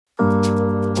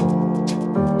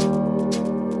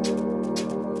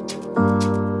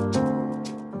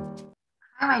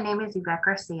my name is Ivett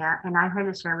Garcia, and I'm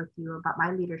here to share with you about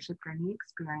my leadership journey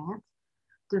experience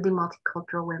through the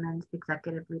Multicultural Women's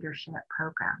Executive Leadership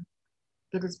Program.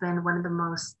 It has been one of the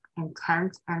most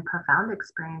intense and profound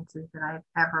experiences that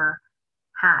I've ever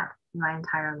had in my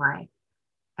entire life.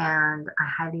 And I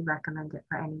highly recommend it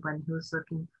for anyone who's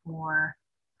looking for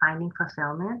finding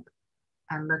fulfillment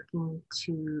and looking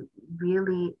to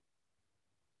really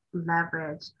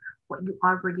leverage what you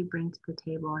already bring to the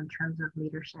table in terms of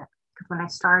leadership. Because when I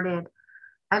started,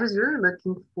 I was really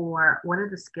looking for what are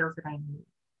the skills that I need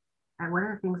and what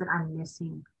are the things that I'm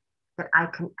missing that I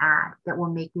can add that will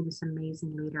make me this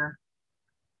amazing leader.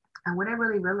 And what I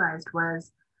really realized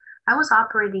was I was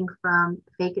operating from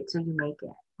fake it till you make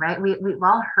it, right? We've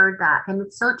all heard that. And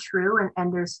it's so true.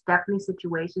 And there's definitely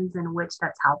situations in which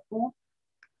that's helpful.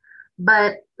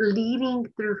 But leading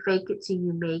through fake it till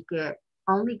you make it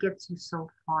only gets you so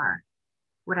far.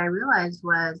 What I realized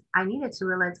was I needed to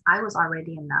realize I was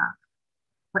already enough.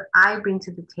 What I bring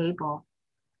to the table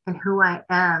and who I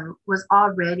am was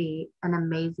already an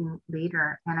amazing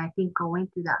leader. And I think going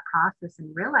through that process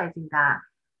and realizing that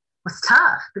was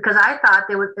tough because I thought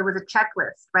it was a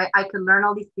checklist, right? I could learn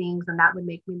all these things and that would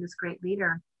make me this great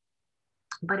leader,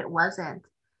 but it wasn't.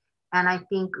 And I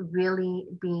think really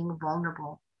being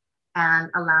vulnerable and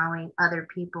allowing other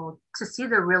people to see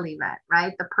the real Ivett,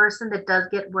 right? The person that does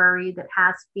get worried, that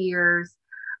has fears,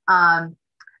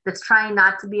 that's trying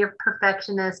not to be a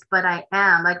perfectionist, but I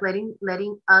am, like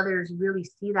letting others really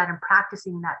see that and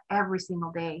practicing that every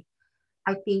single day,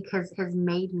 I think has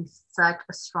made me such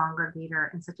a stronger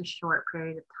leader in such a short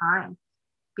period of time.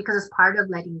 Because as part of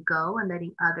letting go and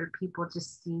letting other people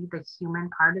just see the human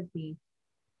part of me,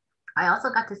 I also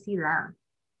got to see them.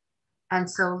 And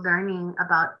so learning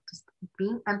about just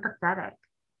being empathetic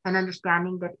and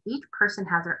understanding that each person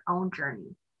has their own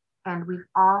journey and we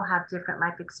all have different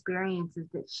life experiences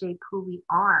that shape who we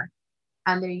are.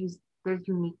 And there's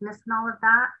uniqueness in all of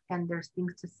that. And there's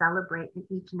things to celebrate in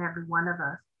each and every one of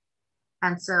us.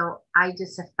 And so I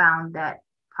just have found that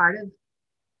part of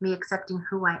me accepting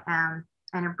who I am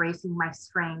and embracing my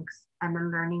strengths and then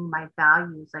learning my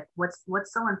values, like what's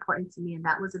so important to me. And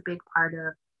that was a big part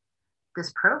of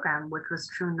this program, which was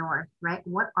True North, right?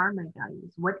 What are my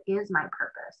values? What is my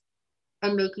purpose?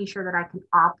 And making sure that I can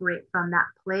operate from that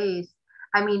place.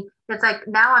 I mean, it's like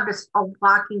now I'm just a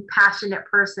walking, passionate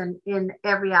person in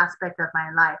every aspect of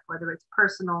my life, whether it's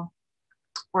personal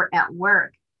or at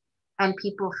work, and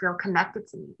people feel connected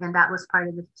to me. And that was part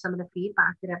of some of the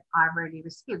feedback that I've already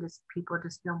received is people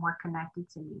just feel more connected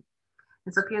to me.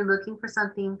 And so if you're looking for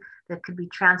something that could be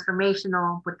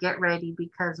transformational, but get ready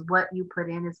because what you put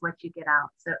in is what you get out.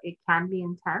 So it can be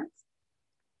intense,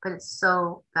 but it's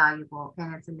so valuable.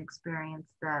 And it's an experience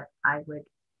that I would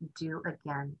do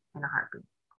again in a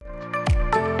heartbeat.